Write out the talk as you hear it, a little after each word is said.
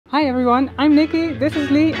Hi everyone, I'm Nikki, this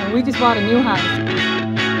is Leigh, and we just bought a new house.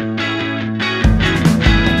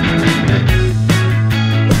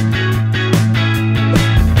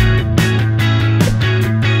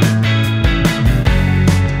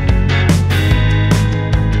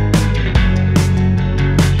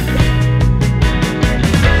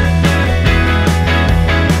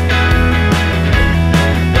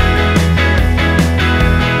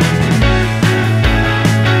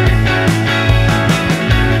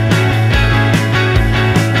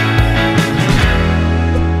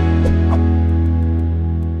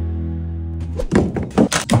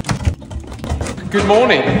 Good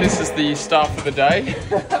morning, this is the start for the day.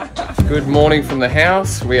 Good morning from the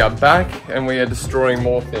house. We are back and we are destroying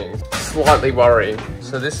more things. Slightly worrying.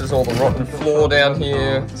 So this is all the rotten floor down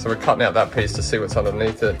here. So we're cutting out that piece to see what's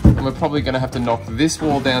underneath it. And we're probably gonna have to knock this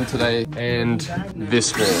wall down today and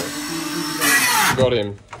this wall. Got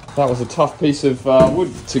him. That was a tough piece of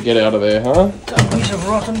wood to get out of there, huh? A piece of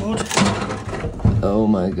rotten wood. Oh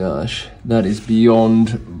my gosh, that is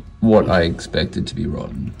beyond what I expected to be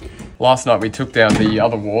rotten. Last night we took down the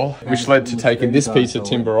other wall, which led to taking this piece of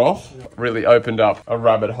timber off. Really opened up a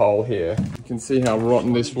rabbit hole here. You can see how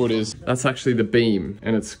rotten this wood is. That's actually the beam,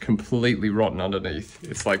 and it's completely rotten underneath.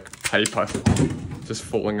 It's like paper, just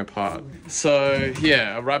falling apart. So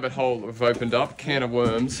yeah, a rabbit hole we've opened up, can of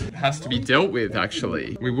worms. It has to be dealt with,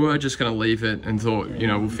 actually. We were just gonna leave it and thought, you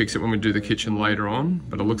know, we'll fix it when we do the kitchen later on,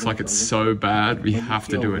 but it looks like it's so bad, we have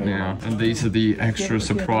to do it now. And these are the extra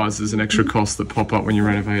surprises and extra costs that pop up when you're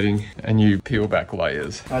renovating and you peel back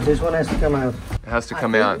layers. This one has to come out. It has to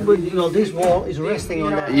come out. But you know, this wall is resting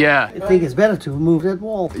on that. Yeah. I think it's better to remove that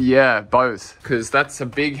wall. Yeah, both, because that's a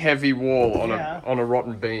big heavy wall on a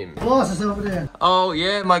rotten beam. Glass is over there. Oh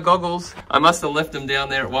yeah, my goggles. I must have left them down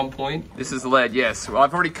there at one point. This is lead, yes. Well,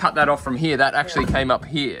 I've already cut that off from here. That actually came up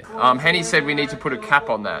here. Henny said we need to put a cap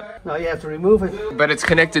on that. No, you have to remove it. But it's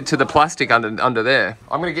connected to the plastic under there.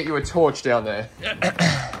 I'm gonna get you a torch down there.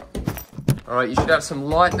 All right, you should have some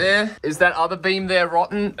light there. Is that other beam there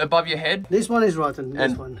rotten above your head? This one is rotten,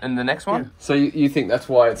 this one. And the next one? Yeah. So you think that's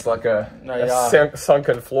why it's like a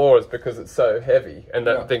sunken floor, is because it's so heavy and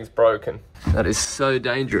that thing's broken. That is so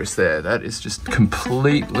dangerous there. That is just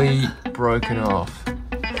completely broken off.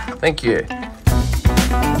 Thank you.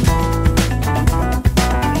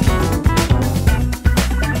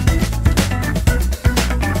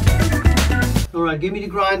 All right, give me the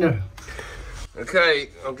grinder. Okay,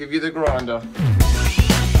 I'll give you the grinder.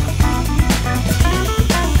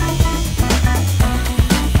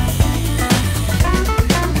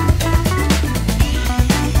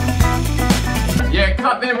 Yeah,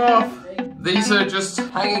 cut them off. These are just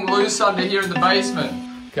hanging loose under here in the basement.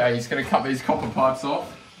 Okay, he's gonna cut these copper pipes off.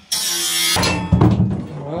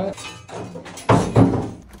 Alright.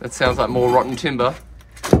 That sounds like more rotten timber.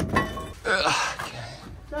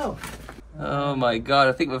 No. Oh my god,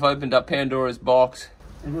 I think we've opened up Pandora's box.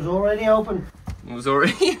 It was already open. It was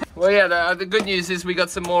already. Well, yeah. The good news is we got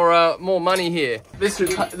some more money here. This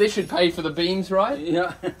should pay for the beams, right?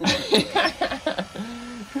 Yeah.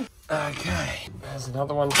 Okay. There's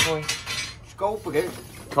another one for you. Scope again.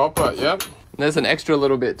 Copper, yep. There's an extra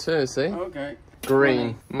little bit too. See? Okay.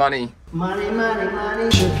 Green money. Money, money, money.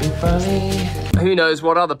 Should be funny. Who knows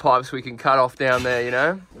what other pipes we can cut off down there, you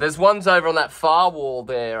know? There's ones over on that far wall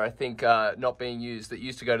there, I think, not being used, that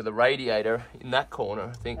used to go to the radiator in that corner,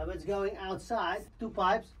 I think. Now it's going outside, 2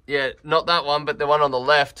 pipes. Yeah, not that one, but the one on the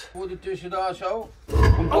left.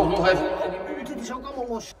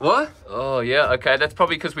 What? Oh, yeah, okay. That's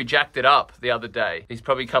probably because we jacked it up the other day. He's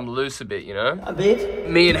probably come loose a bit, you know? A bit.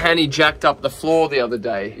 Me and Hanny jacked up the floor the other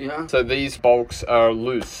day. Yeah. So these bolts are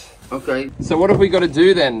loose. Okay. So what have we got to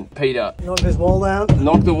do then, Peter? Knock this wall down.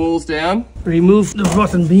 Knock the walls down? Remove the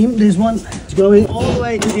rotten beam, this one. It's going all the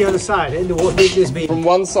way to the other side, and take this beam. From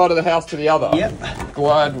one side of the house to the other? Yep.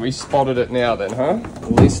 Glad we spotted it now then, huh?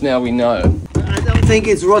 At least now we know. I don't think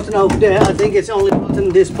it's rotten over there. I think it's only rotten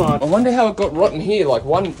this part. I wonder how it got rotten here. Like,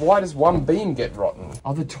 why does one beam get rotten?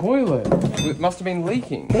 Oh, the toilet. It must have been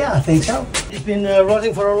leaking. Yeah, I think so. It's been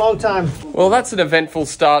rotting for a long time. Well, that's an eventful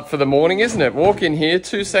start for the morning, isn't it? Walk in here,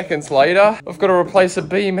 2 seconds later, I've got to replace a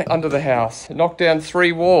beam under the house. Knock down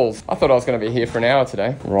 3 walls. I thought I was going to be here for an hour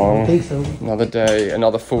today. Wrong. I think so. Another day,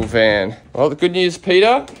 another full van. Well, the good news,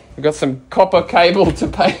 Peter, we've got some copper cable to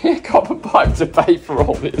pay, copper pipe to pay for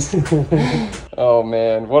all this. Oh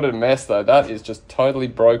man, what a mess though. That is just totally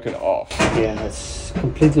broken off. Yeah, it's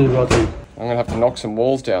completely rotten. I'm gonna have to knock some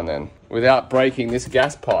walls down then, without breaking this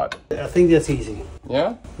gas pipe. I think that's easy.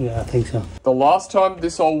 Yeah? Yeah, I think so. The last time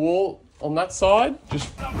this old wall on that side just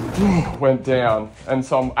went down. And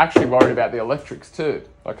so I'm actually worried about the electrics too.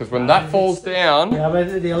 Like, because when that falls down... Yeah,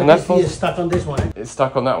 but the electricity is stuck on this one. It's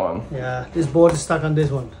stuck on that one. Yeah, this board is stuck on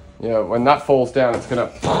this one. Yeah, when that falls down, it's gonna...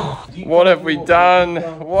 What have we done?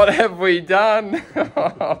 What have we done?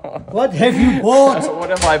 What have you bought?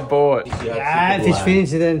 What have I bought? Yeah, if it's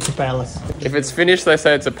finished, then it's a palace. If it's finished, they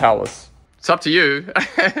say it's a palace. It's up to you.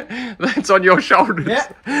 That's on your shoulders.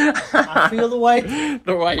 Yeah, I feel the weight.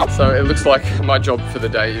 The weight. So it looks like my job for the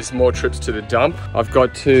day is more trips to the dump. I've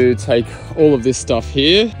got to take all of this stuff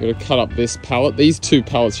here. I'm going to cut up this pallet. These 2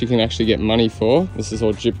 pallets you can actually get money for. This is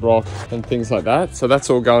all gyprock and things like that. So that's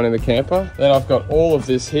all going in the camper. Then I've got all of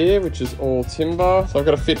this here, which is all timber. So I've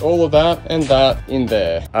got to fit all of that and that in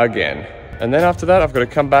there again. And then after that, I've got to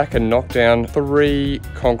come back and knock down 3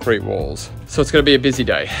 concrete walls. So it's going to be a busy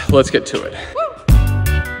day. Let's get to it.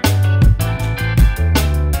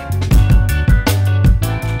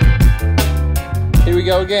 Here we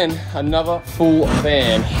go again, another full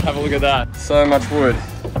van. Have a look at that, so much wood.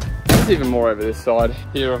 There's even more over this side.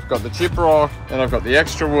 Here I've got the gyprock, then I've got the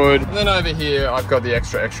extra wood, and then over here I've got the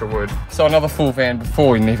extra wood. So another full van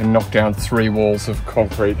before we can even knock down 3 walls of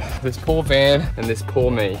concrete. This poor van and this poor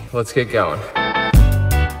me. Let's get going.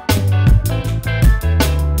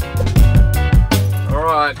 All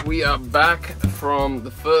right, we are back from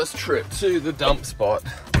the first trip to the dump spot.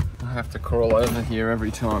 I have to crawl over here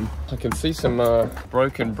every time. I can see some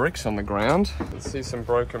broken bricks on the ground. I can see some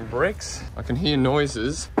broken bricks. I can hear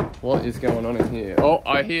noises. What is going on in here? Oh,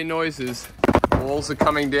 I hear noises. Walls are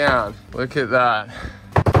coming down. Look at that.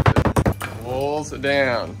 Walls are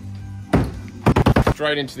down.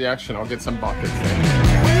 Straight into the action. I'll get some buckets then.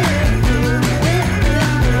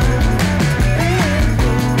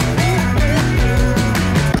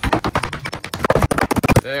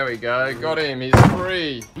 There we go, got him, he's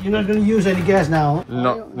free. You're not going to use any gas now?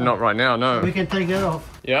 Not right now, no. We can take that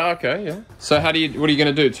off. Yeah, okay, yeah. So what are you going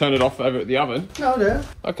to do? Turn it off over at the oven? No, there.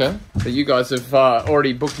 Okay. So you guys have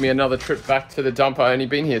already booked me another trip back to the dump. I only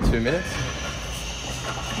been here 2 minutes.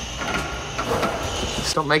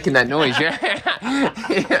 Stop making that noise, yeah?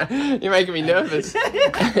 Yeah, you're making me nervous.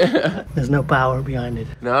 There's no power behind it.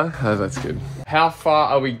 No? Oh, that's good. How far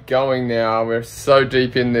are we going now? We're so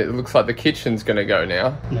deep in it looks like the kitchen's gonna go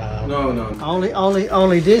now. No.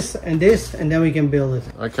 Only this, and then we can build it.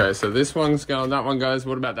 Okay, so this one's going, that one goes.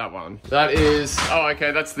 What about that one? That is, oh,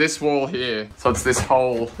 okay, that's this wall here. So it's this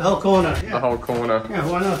whole... The whole corner. Yeah. The whole corner. Yeah,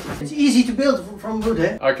 why not? It's easy to build from wood,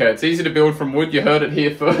 eh? Okay, it's easy to build from wood. You heard it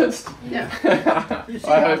here first. Yeah.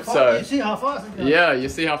 I hope so. You see how fast it goes? Yeah, you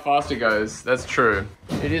see how fast it goes. That's true.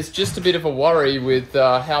 It is just a bit of a worry with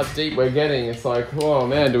how deep we're getting. It's like, oh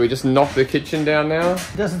man, do we just knock the kitchen down now?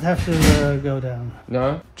 It doesn't have to go down.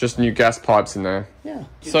 No? Just new gas pipes in there? Yeah.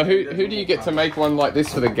 So who do you get to make one like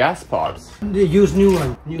this for the gas pipes? They use new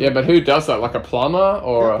one. Yeah, but who does that? Like a plumber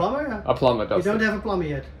or a plumber? Yeah. A plumber does We don't it. have a plumber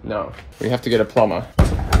yet. No, we have to get a plumber.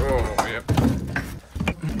 Oh, yep.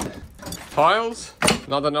 Tiles?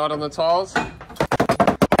 Another night on the tiles?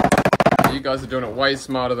 You guys are doing it way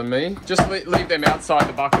smarter than me. Just leave them outside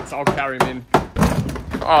the buckets. I'll carry them in.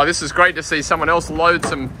 Oh, this is great to see someone else load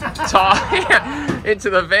some tile into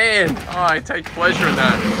the van. Oh, I take pleasure in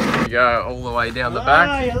that. There you go, all the way down the back.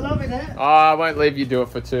 Ah, you love it, eh? Oh, I won't leave you do it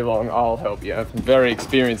for too long. I'll help you. I'm very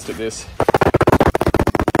experienced at this.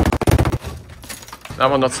 That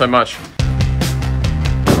one, not so much.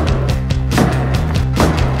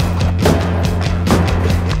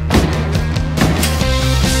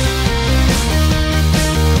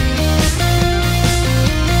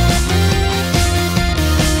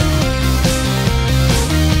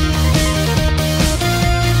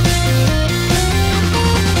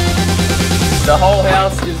 The whole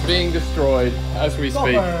house is being destroyed as we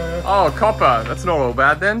speak. Copper. Oh, copper. That's not all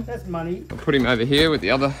bad then. That's money. I'll put him over here with the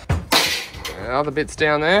other bits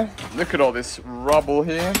down there. Look at all this rubble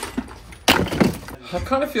here. I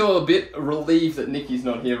kind of feel a bit relieved that Nicky's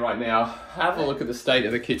not here right now. Have a look at the state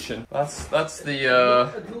of the kitchen. That's the,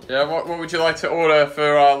 yeah, what would you like to order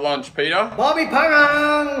for lunch, Peter? Bobby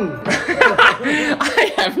Parang!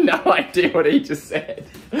 I have no idea what he just said.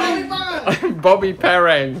 Bobby Parang! Bobby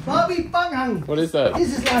Parang. Bobby Parang! What is that?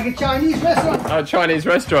 This is like a Chinese restaurant. A Chinese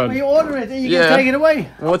restaurant. Where you order it and you can take it away.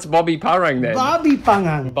 What's Bobby Parang then? Bobby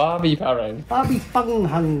Parang. Bobby Parang. Bobby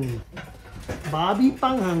Parang. Bobby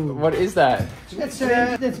Parang. What is that? That's meat.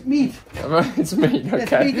 It's meat, okay. That's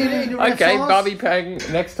meat in the okay, sauce. Bobby Parang.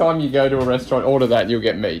 Next time you go to a restaurant, order that, you'll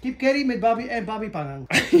get meat. Keep curry with Bobby Parang.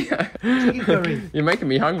 Yeah. Chicken curry. You're making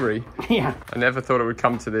me hungry. Yeah. I never thought it would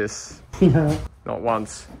come to this. Yeah. Not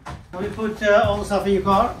once. Can we put all the stuff in your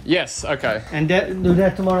car? Yes, okay. And do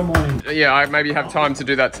that tomorrow morning. Yeah, I maybe have time to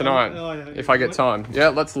do that tonight. Oh, yeah. If I get time. Yeah,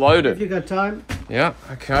 let's load If it. you got time. Yeah,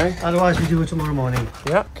 okay. Otherwise, we do it tomorrow morning.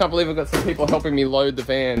 Yeah, can't believe I've got some people helping me load the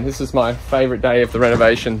van. This is my favourite day of the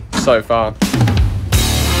renovation so far.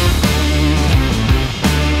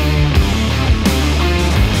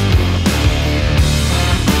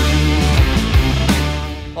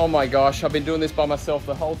 Oh my gosh, I've been doing this by myself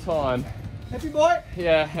the whole time. Happy boy?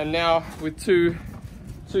 Yeah, and now with two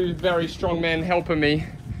very strong men helping me.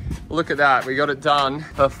 Look at that, we got it done.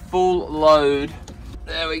 A full load.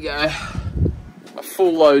 There we go. A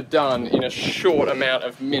full load done in a short amount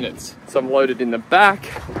of minutes. So I'm loaded in the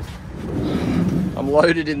back, I'm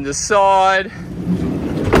loaded in the side,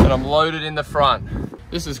 and I'm loaded in the front.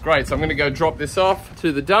 This is great, so I'm gonna go drop this off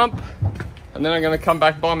to the dump, and then I'm gonna come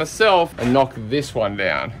back by myself and knock this one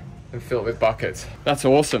down and fill it with buckets. That's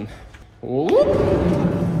awesome.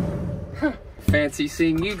 Fancy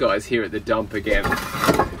seeing you guys here at the dump again.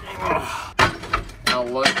 Our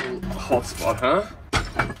local hotspot, huh?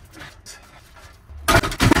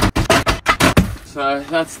 So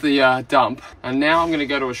that's the dump, and now I'm going to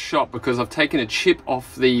go to a shop because I've taken a chip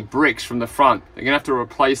off the bricks from the front. They're going to have to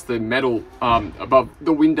replace the metal above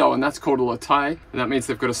the window, and that's called a latte, and that means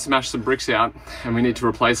they've got to smash some bricks out, and we need to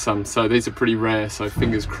replace some. So these are pretty rare, so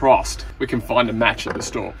fingers crossed we can find a match at the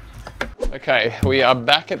store. Okay, we are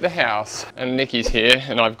back at the house and Nicky's here,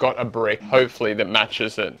 and I've got a brick, hopefully, that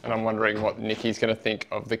matches it. And I'm wondering what Nicky's gonna think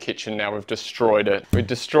of the kitchen now we've destroyed it. We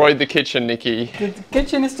destroyed the kitchen, Nicky. The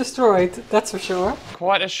kitchen is destroyed, that's for sure.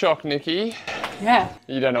 Quite a shock, Nicky. Yeah.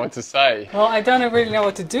 You don't know what to say. Well, I don't really know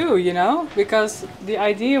what to do, you know, because the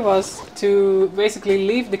idea was to basically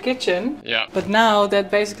leave the kitchen. Yeah. But now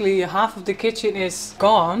that basically half of the kitchen is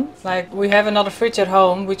gone, like we have another fridge at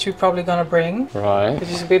home, which we're probably gonna bring. Right. Which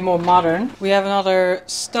is a bit more modern. We have another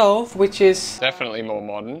stove, which is Definitely more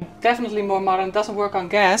modern. definitely more modern. Doesn't work on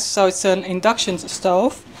gas, so it's an induction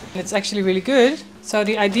stove. It's actually really good. So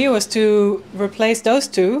the idea was to replace those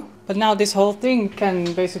two, but now this whole thing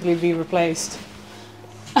can basically be replaced.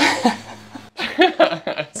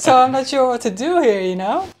 So I'm not sure what to do here, you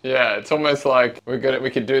know? Yeah, it's almost like we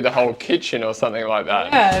could do the whole kitchen or something like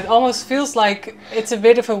that. Yeah, it almost feels like it's a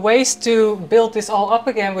bit of a waste to build this all up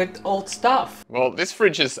again with old stuff. Well, this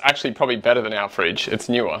fridge is actually probably better than our fridge. It's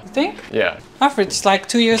newer. You think? Yeah. Our fridge is like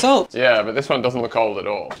 2 years old. Yeah, but this one doesn't look old at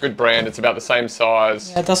all. Good brand, it's about the same size.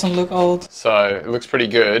 Yeah, it doesn't look old. So it looks pretty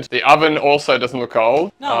good. The oven also doesn't look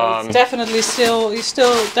old. No, it's definitely still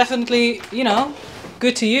definitely, you know,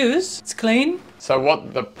 good to use. It's clean. So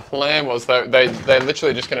what the plan was, they're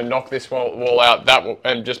literally just going to knock this wall out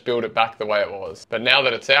and just build it back the way it was. But now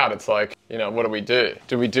that it's out, it's like, you know, what do we do?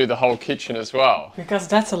 Do we do the whole kitchen as well? Because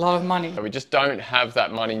that's a lot of money. We just don't have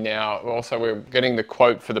that money now. Also, we're getting the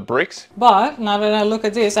quote for the bricks. But now that I look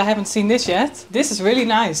at this, I haven't seen this yet. This is really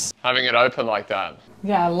nice. Having it open like that.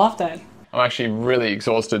 Yeah, I love that. I'm actually really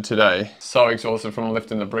exhausted today. So exhausted from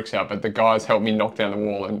lifting the bricks out, but the guys helped me knock down the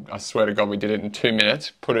wall, and I swear to God we did it in 2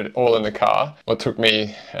 minutes, put it all in the car. What took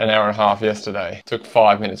me an hour and a half yesterday. It took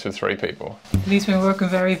 5 minutes with 3 people. Lee's been working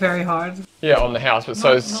very, very hard. Yeah, on the house, but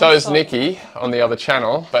so is Nicky on the other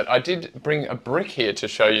channel. But I did bring a brick here to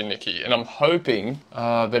show you, Nicky, and I'm hoping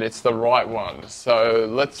that it's the right one. So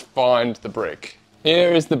let's find the brick.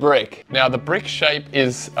 Here is the brick. Now the brick shape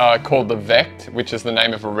is called the Vecht, which is the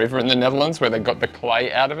name of a river in the Netherlands where they got the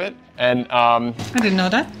clay out of it. And I didn't know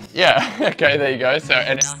that. yeah, okay, there you go. So,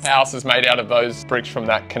 and our house is made out of those bricks from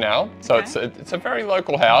that canal. So Okay. it's a very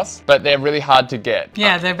local house, but they're really hard to get.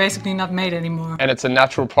 Yeah, they're basically not made anymore. And it's a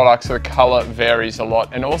natural product, so the color varies a lot.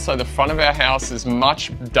 And also the front of our house is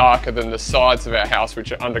much darker than the sides of our house,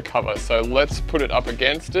 which are undercover. So let's put it up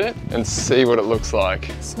against it and see what it looks like.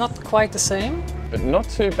 It's not quite the same. But not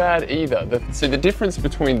too bad either. See, the difference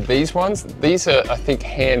between these ones, these are, I think,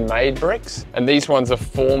 handmade bricks, and these ones are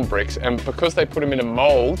form bricks. And because they put them in a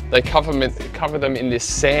mold, they cover them in this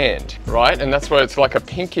sand, right? And that's why it's like a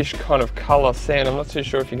pinkish kind of color sand. I'm not too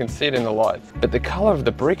sure if you can see it in the light, but the color of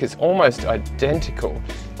the brick is almost identical.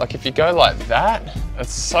 Like if you go like that,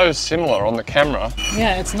 it's so similar on the camera.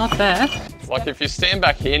 Yeah, it's not bad. Like if you stand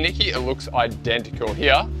back here, Nicky, it looks identical.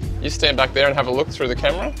 Here, you stand back there and have a look through the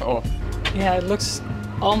camera, or... Yeah, it looks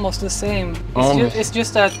almost the same. It's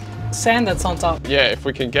just that sand that's on top. Yeah, if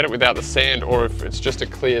we can get it without the sand, or if it's just a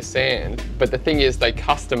clear sand. But the thing is, they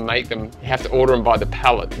custom make them. You have to order them by the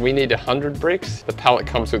pallet. We need 100 bricks. The pallet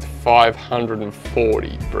comes with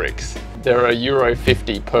 540 bricks. They're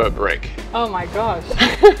 €1.50 per brick. Oh my gosh.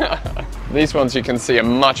 These ones you can see are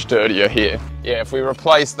much dirtier here. Yeah, if we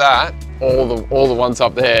replace that, all the ones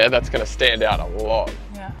up there, that's going to stand out a lot.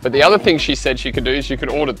 Yeah. But the other thing she said she could do is you could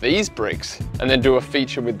order these bricks and then do a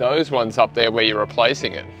feature with those ones up there where you're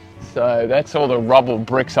replacing it. So that's all the rubble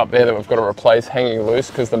bricks up there that we've got to replace hanging loose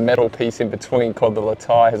because the metal piece in between called the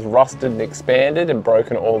latai has rusted and expanded and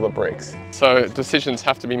broken all the bricks. So decisions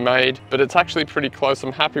have to be made, but it's actually pretty close.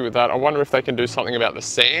 I'm happy with that. I wonder if they can do something about the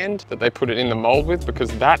sand that they put it in the mold with, because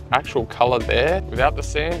that actual color there without the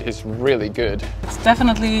sand is really good. It's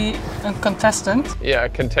definitely a contestant. Yeah, a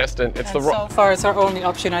contestant. It's And so far it's our only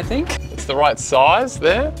option, I think. It's the right size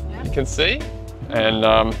there, Yeah. you can see.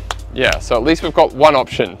 And yeah, so at least we've got one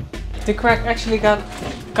option. The crack actually got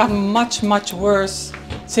much worse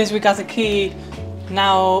since we got the key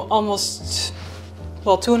now almost,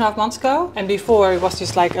 well, 2.5 months ago. And before it was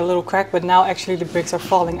just like a little crack, but now actually the bricks are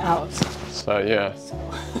falling out. So yeah,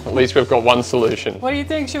 at least we've got one solution. What do you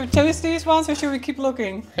think? Should we choose these ones or should we keep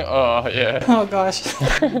looking? Oh yeah. Oh gosh.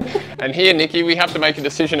 And here, Nikki, we have to make a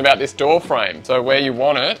decision about this door frame. So where you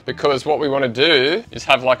want it, because what we want to do is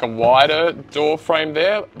have like a wider door frame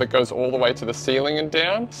there that goes all the way to the ceiling and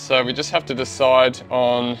down. So we just have to decide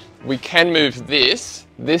on, we can move this.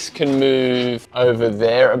 This can move over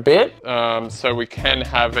there a bit. So we can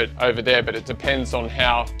have it over there, but it depends on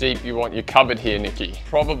how deep you want your cupboard here, Nikki.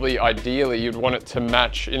 Probably ideally you'd want it to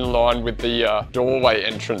match in line with the doorway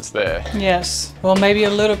entrance there. Yes. Well, maybe a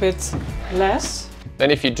little bit less.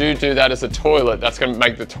 Then if you do that as a toilet, that's going to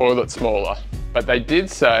make the toilet smaller. But they did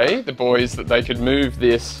say, the boys, that they could move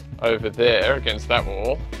this over there against that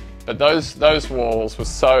wall. But those walls were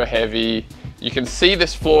so heavy. You can see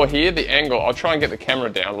this floor here, the angle. I'll try and get the camera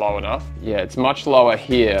down low enough. Yeah, it's much lower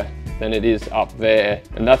here than it is up there.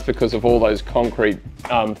 And that's because of all those concrete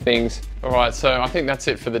things. All right, so I think that's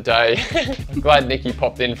it for the day. I'm glad Nikki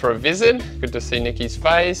popped in for a visit. Good to see Nikki's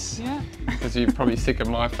face. Yeah. Because you're probably sick of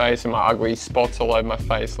my face and my ugly spots all over my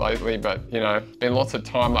face lately, but you know, been lots of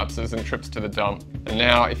time lapses and trips to the dump. And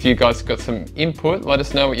now if you guys got some input, let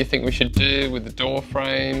us know what you think we should do with the door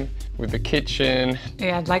frame, with the kitchen.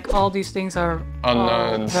 Yeah, like all these things are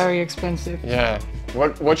Unknowns. very expensive. Yeah.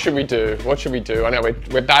 What should we do? What should we do? I know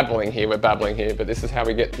we're babbling here, but this is how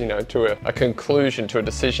we get, you know, to a conclusion, to a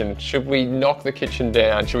decision. Should we knock the kitchen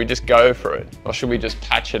down? Should we just go for it? Or should we just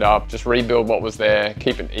patch it up, just rebuild what was there,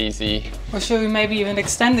 keep it easy? Or should we maybe even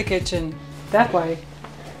extend the kitchen that way?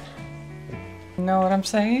 You know what I'm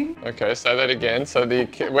saying? Okay, say that again. So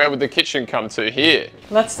where would the kitchen come to? Here?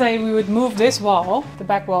 Let's say we would move this wall, the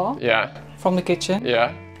back wall, Yeah. from the kitchen.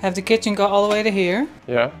 Yeah. Have the kitchen go all the way to here.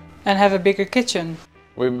 Yeah. And have a bigger kitchen.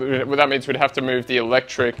 Well, that means we'd have to move the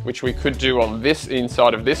electric, which we could do on this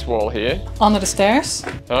inside of this wall here. Under the stairs.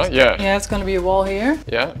 Huh? Yeah. Yeah, it's gonna be a wall here.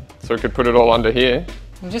 Yeah. So we could put it all under here.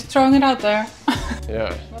 I'm just throwing it out there.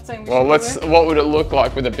 Yeah. Not saying we Well, should do it. what would it look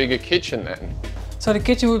like with a bigger kitchen then? So the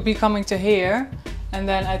kitchen would be coming to here. And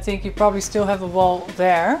then I think you probably still have a wall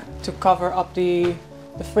there to cover up the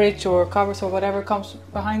fridge or cupboards or whatever comes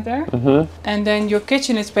behind there. And then your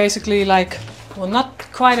kitchen is basically like, well, not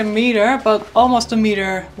quite a meter, but almost a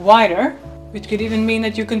meter wider, which could even mean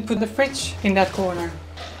that you can put the fridge in that corner.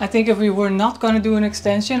 I think if we were not going to do an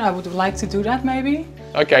extension, I would like to do that maybe.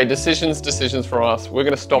 Okay, decisions for us. We're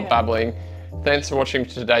going to stop Yeah. babbling. Thanks for watching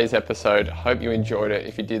today's episode. Hope you enjoyed it.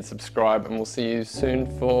 If you did, subscribe, and we'll see you soon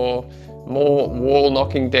for more wall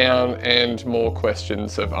knocking down and more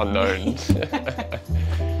questions of unknowns.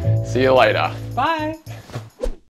 See you later. Bye.